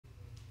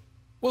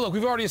Well, look,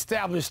 we've already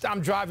established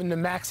I'm driving the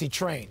Maxey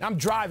train. I'm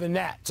driving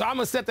that. So I'm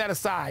going to set that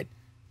aside.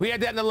 We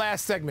had that in the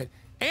last segment.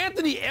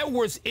 Anthony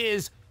Edwards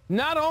is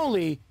not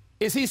only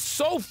is he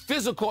so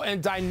physical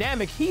and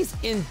dynamic, he's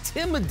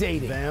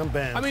intimidating. Bam,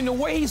 bam. I mean, the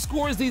way he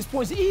scores these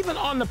points, even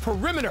on the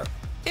perimeter,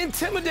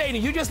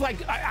 intimidating. You just like,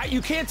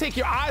 you can't take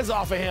your eyes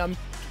off of him.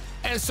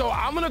 And so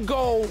I'm going to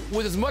go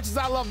with, as much as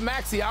I love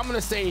Maxey, I'm going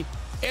to say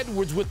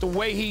Edwards with the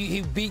way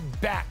he beat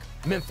back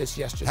Memphis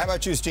yesterday. How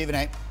about you, Stephen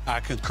A? I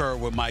concur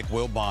with Mike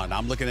Wilbon.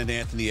 I'm looking at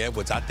Anthony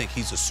Edwards. I think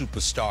he's a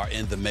superstar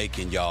in the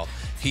making, y'all.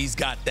 He's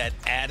got that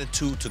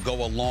attitude to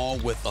go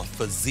along with a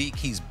physique.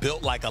 He's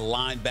built like a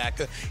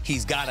linebacker.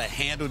 He's got a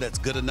handle that's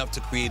good enough to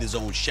create his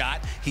own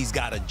shot. He's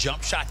got a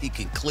jump shot. He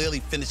can clearly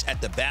finish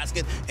at the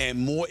basket. And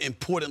more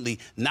importantly,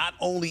 not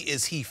only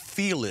is he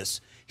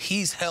fearless,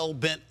 he's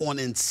hell-bent on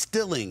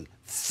instilling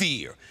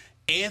fear.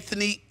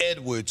 Anthony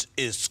Edwards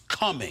is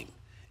coming.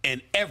 And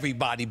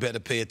everybody better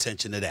pay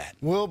attention to that.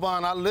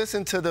 Wilbon, I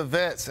listened to the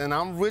vets, and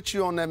I'm with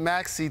you on that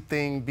Maxey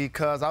thing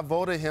because I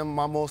voted him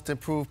my most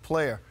improved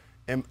player.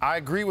 And I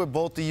agree with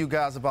both of you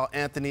guys about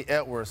Anthony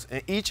Edwards.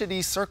 And each of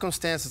these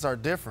circumstances are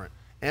different.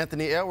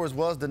 Anthony Edwards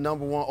was the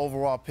 #1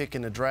 overall pick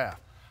in the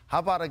draft. How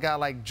about a guy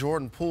like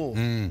Jordan Poole,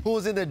 who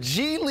was in the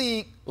G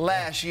League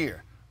last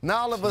year? Now,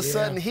 all of a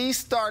sudden, he's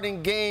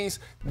starting games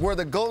where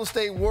the Golden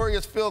State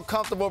Warriors feel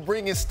comfortable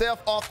bringing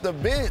Steph off the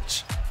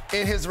bench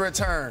in his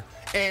return.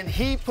 And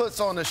he puts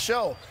on the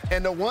show.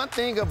 And the one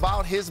thing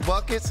about his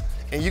buckets,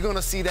 and you're going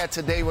to see that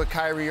today with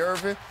Kyrie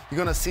Irving, you're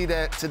going to see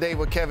that today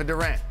with Kevin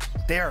Durant.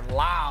 They're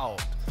loud.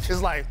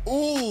 It's like,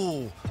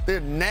 ooh, they're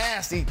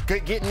nasty,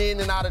 getting in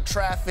and out of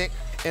traffic,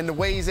 and the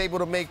way he's able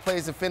to make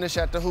plays and finish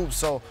at the hoop.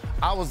 So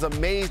I was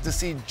amazed to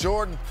see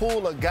Jordan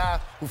Poole, a guy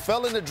who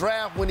fell in the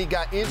draft when he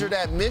got injured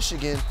at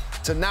Michigan,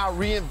 to now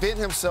reinvent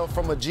himself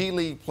from a G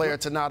League player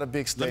to now the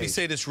big stage. Let me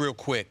say this real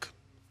quick.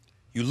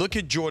 You look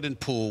at Jordan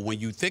Poole, when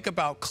you think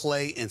about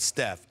Clay and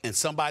Steph and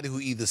somebody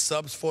who either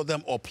subs for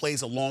them or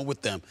plays along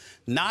with them,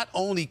 not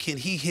only can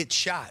he hit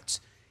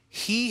shots,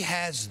 he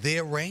has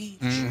their range.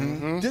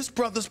 This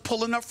brother's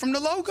pulling up from the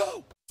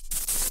logo.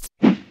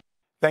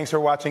 Thanks for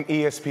watching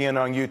ESPN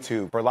on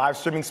YouTube. For live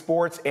streaming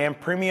sports and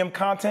premium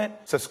content,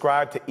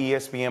 subscribe to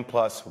ESPN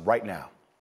Plus right now.